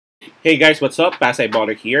Hey guys, what's up? Pasay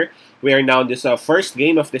Baller here. We are now in this first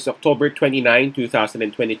game of this October 29,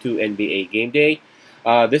 2022 NBA Game Day.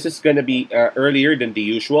 This is going to be earlier than the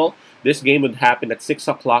usual. This game would happen at 6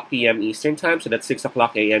 o'clock p.m. Eastern Time, so that's 6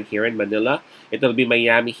 o'clock a.m. here in Manila. It'll be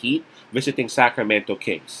Miami Heat visiting Sacramento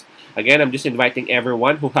Kings. Again, I'm just inviting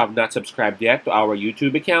everyone who have not subscribed yet to our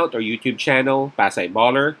YouTube account or YouTube channel, Pasay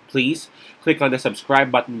Baller. Please click on the subscribe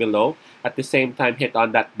button below. At the same time, hit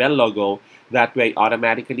on that bell logo. That way,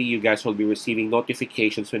 automatically, you guys will be receiving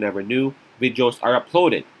notifications whenever new videos are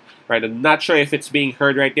uploaded. Right? I'm not sure if it's being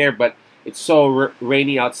heard right there, but it's so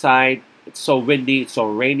rainy outside. It's so windy. It's so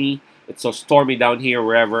rainy. It's so stormy down here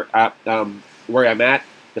where I'm at.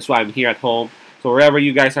 That's why I'm here at home. So wherever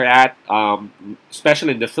you guys are at,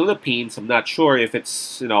 especially in the Philippines, I'm not sure if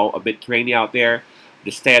it's a bit rainy out there.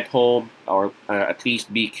 Just stay at home or at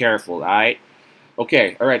least be careful. All right.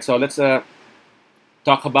 Okay. All right. So let's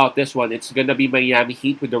talk about this one. It's going to be Miami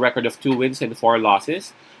Heat with a record of 2 wins and 4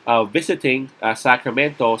 losses. Visiting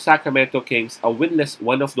Sacramento. Sacramento Kings,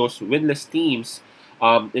 one of those winless teams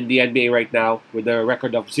in the NBA right now with a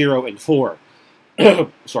record of 0 and 4.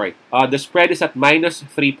 Sorry. The spread is at minus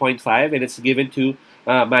 3.5 and it's given to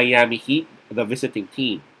Miami Heat, the visiting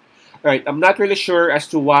team. All right. I'm not really sure as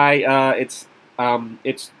to why it's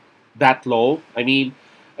that low. I mean,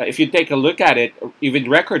 if you take a look at it, even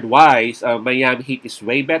record-wise, Miami Heat is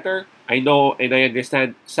way better. I know and I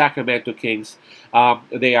understand Sacramento Kings,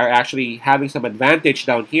 they are actually having some advantage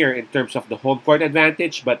down here in terms of the home court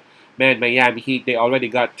advantage. But man, Miami Heat, they already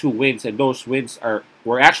got 2 wins, and those wins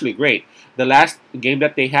were actually great. The last game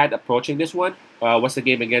that they had approaching this one was the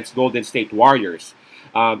game against Golden State Warriors.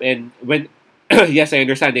 And when yes, I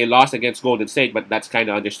understand they lost against Golden State, but that's kind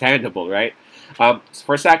of understandable, right?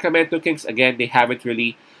 For Sacramento Kings, again, they haven't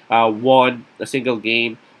really won a single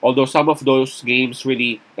game. Although some of those games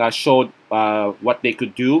really showed what they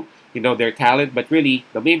could do, their talent. But really,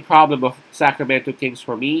 the main problem of Sacramento Kings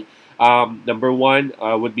for me, number one,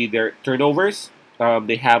 would be their turnovers.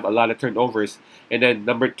 They have a lot of turnovers. And then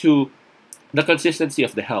number two, the consistency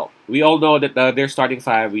of the help. We all know that their starting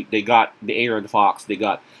five, they got the Aaron Fox, they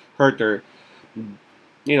got Herter.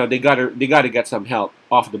 They gotta get some help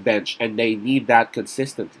off the bench, and they need that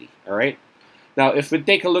consistently. All right. Now, if we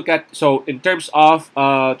take a look at in terms of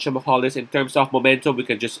in terms of momentum, we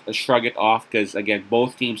can just shrug it off because again,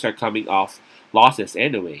 both teams are coming off losses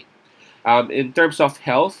anyway. In terms of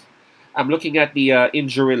health, I'm looking at the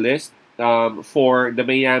injury list for the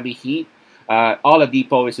Miami Heat.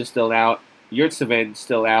 Oladipo is still out. Yurtseven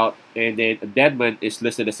still out, and then Dedmon is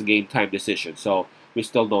listed as a game time decision. So we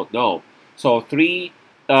still don't know. So 3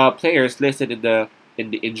 players listed in the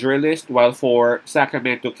injury list, while for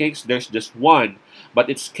Sacramento Kings, there's just one, but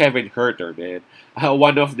it's Kevin Herter, man.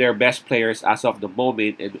 One of their best players as of the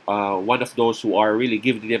moment, and one of those who are really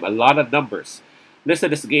giving them a lot of numbers.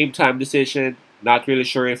 Listed as game time decision. Not really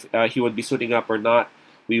sure if he would be suiting up or not.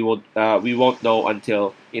 We won't know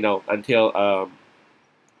until the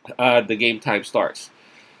game time starts.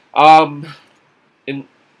 In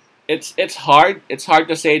It's hard. It's hard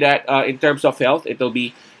to say that in terms of health, it'll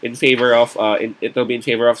be in favor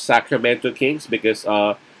of Sacramento Kings because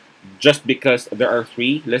just because there are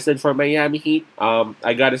 3 listed for Miami Heat.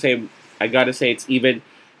 I gotta say it's even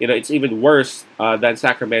worse than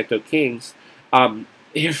Sacramento Kings.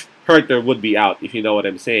 If Herter would be out, if you know what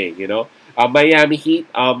I'm saying. Miami Heat.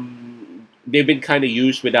 They've been kind of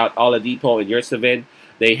used without Oladipo and Yurtseven.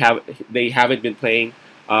 They haven't been playing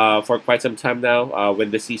for quite some time now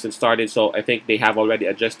when the season started, so I think they have already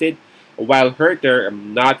adjusted. While Herter,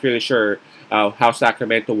 I'm not really sure how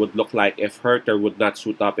Sacramento would look like if Herter would not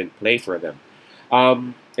suit up and play for them.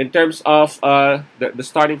 In terms of the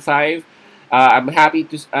starting 5, I'm happy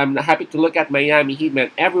to look at Miami Heat,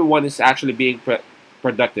 man. Everyone is actually being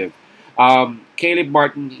productive. Caleb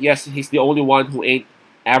Martin, yes, he's the only one who ain't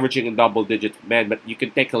averaging in double digits, man. But you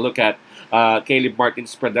can take a look at Caleb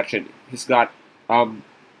Martin's production. He's got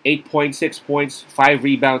 8.6 points, 5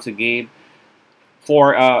 rebounds a game.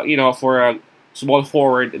 For a small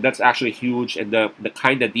forward, that's actually huge, and the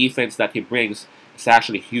kind of defense that he brings is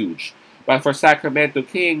actually huge. But for Sacramento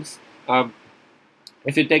Kings,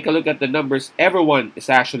 if you take a look at the numbers, everyone is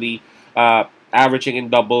actually averaging in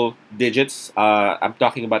double digits. I'm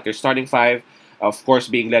talking about their starting 5, of course,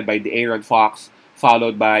 being led by the Aaron Fox,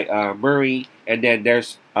 followed by Murray, and then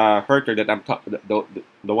there's Herter that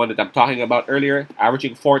the one that I'm talking about earlier,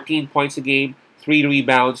 averaging 14 points a game, 3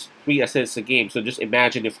 rebounds, 3 assists a game. So just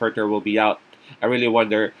imagine if Herter will be out. I really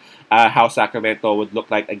wonder how Sacramento would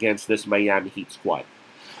look like against this Miami Heat squad.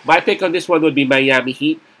 My pick on this one would be Miami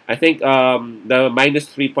Heat. I think the minus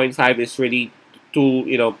 3.5 is really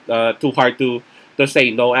too hard to to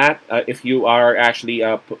say no at. If you are actually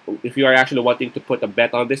if you are actually wanting to put a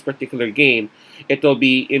bet on this particular game, it'll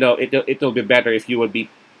be it'll be better if you would be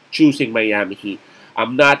choosing Miami Heat.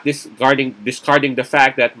 I'm not discarding the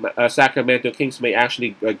fact that Sacramento Kings may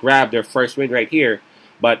actually grab their first win right here,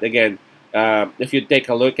 but again, if you take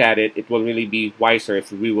a look at it, it will really be wiser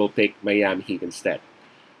if we will pick Miami Heat instead.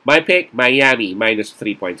 My pick, Miami minus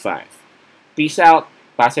 3.5. Peace out,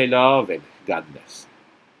 pase love, and God bless.